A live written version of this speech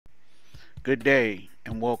Good day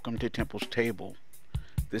and welcome to Temple's Table.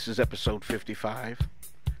 This is episode 55,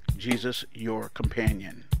 Jesus Your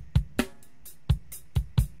Companion.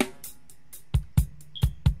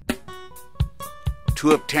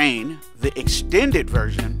 To obtain the extended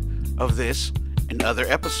version of this and other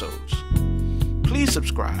episodes, please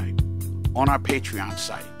subscribe on our Patreon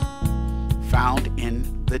site, found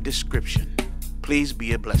in the description. Please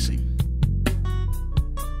be a blessing.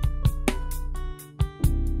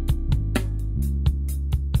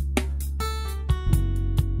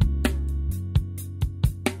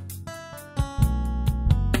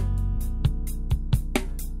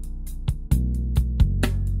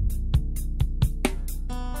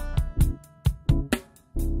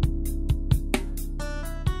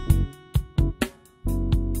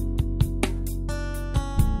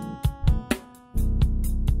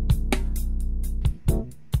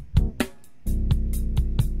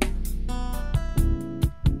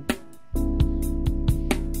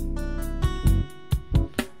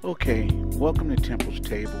 Okay, welcome to Temple's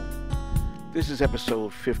Table. This is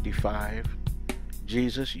episode 55,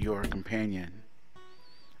 Jesus Your Companion.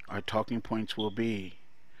 Our talking points will be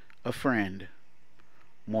a friend,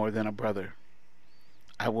 more than a brother.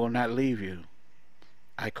 I will not leave you.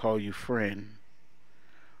 I call you friend.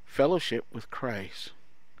 Fellowship with Christ.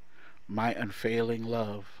 My unfailing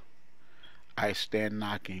love. I stand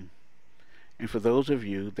knocking. And for those of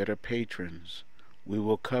you that are patrons, we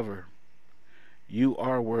will cover you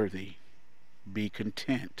are worthy. Be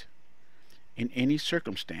content. In any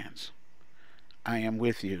circumstance, I am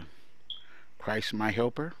with you. Christ my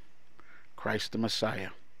helper. Christ the Messiah.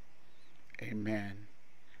 Amen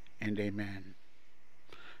and amen.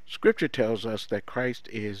 Scripture tells us that Christ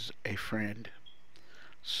is a friend.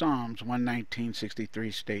 Psalms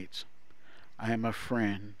 119:63 states, I am a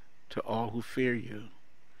friend to all who fear you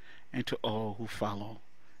and to all who follow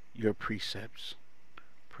your precepts.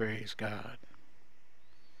 Praise God.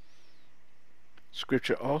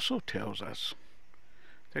 Scripture also tells us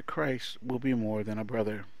that Christ will be more than a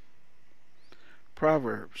brother.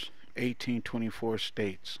 Proverbs 18:24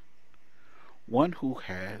 states, one who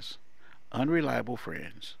has unreliable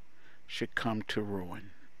friends should come to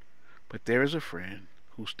ruin, but there is a friend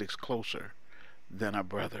who sticks closer than a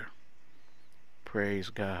brother. Praise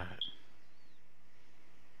God.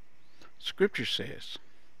 Scripture says,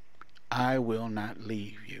 I will not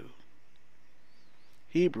leave you.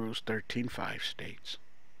 Hebrews 13:5 states,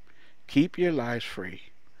 keep your lives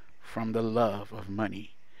free from the love of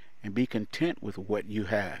money and be content with what you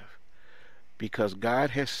have, because God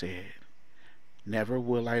has said, never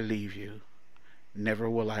will I leave you, never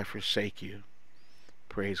will I forsake you.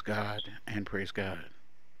 Praise God and praise God.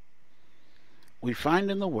 We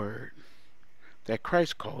find in the Word that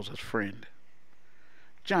Christ calls us friend.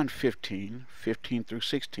 John 15:15 through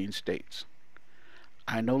 16 states,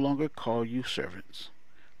 I no longer call you servants,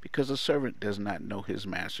 because a servant does not know his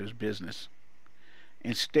master's business.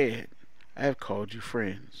 Instead, I have called you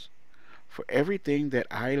friends, for everything that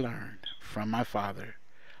I learned from my Father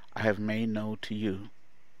I have made known to you.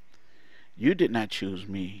 You did not choose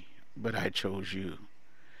me, but I chose you,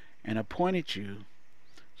 and appointed you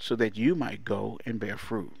so that you might go and bear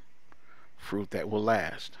fruit, fruit that will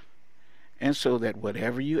last, and so that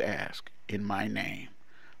whatever you ask in my name,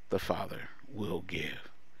 the Father will give.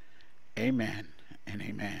 Amen and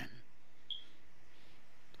amen.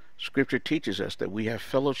 Scripture teaches us that we have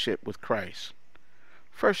fellowship with Christ.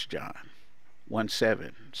 1 John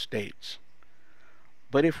 1:7 states,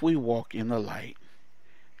 but if we walk in the light,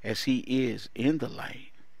 as he is in the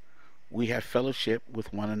light, we have fellowship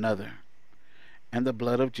with one another, and the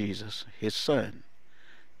blood of Jesus, his Son,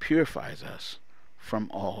 purifies us from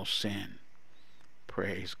all sin.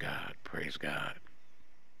 Praise God, praise God.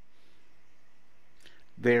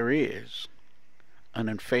 There is an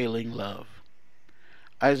unfailing love.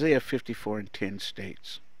 Isaiah 54:10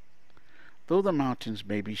 states, though the mountains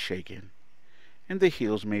may be shaken and the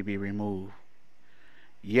hills may be removed,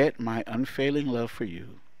 yet my unfailing love for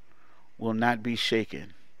you will not be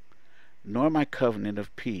shaken, nor my covenant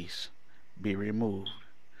of peace be removed,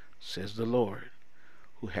 says the Lord,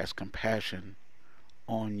 who has compassion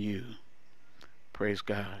on you. Praise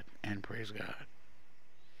God and praise God.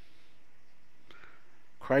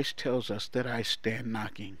 Christ tells us that I stand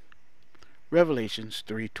knocking. Revelations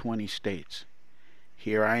 3:20 states,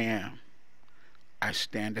 here I am. I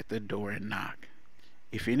stand at the door and knock.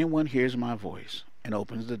 If anyone hears my voice and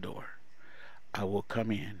opens the door, I will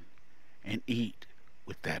come in and eat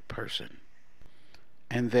with that person,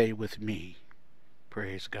 and they with me.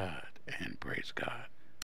 Praise God and praise God.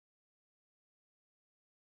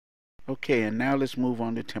 Okay, and now let's move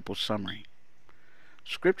on to temple summary.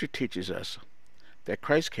 Scripture teaches us that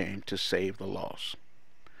Christ came to save the lost.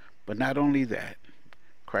 But not only that,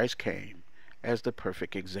 Christ came as the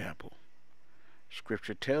perfect example.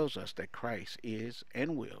 Scripture tells us that Christ is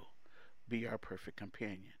and will be our perfect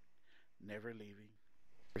companion, never leaving,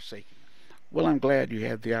 forsaking us. Well, I'm glad you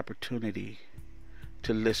had the opportunity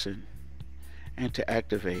to listen and to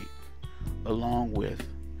activate along with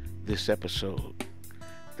this episode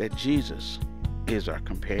that Jesus is our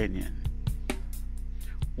companion.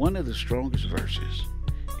 One of the strongest verses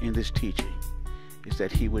in this teaching is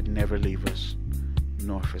that he would never leave us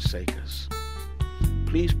nor forsake us.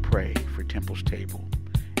 Please pray for Temple's Table,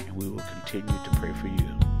 and we will continue to pray for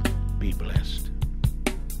you. Be blessed.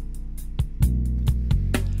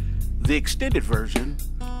 The extended version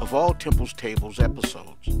of all Temple's Table's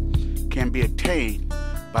episodes can be obtained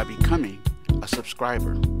by becoming a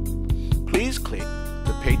subscriber. Please click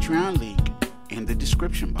the Patreon link in the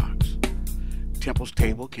description box. Temple's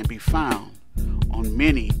Table can be found on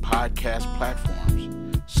many podcast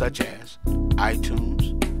platforms such as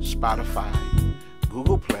iTunes, Spotify,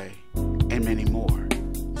 Google Play, and many more.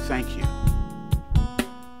 Thank you.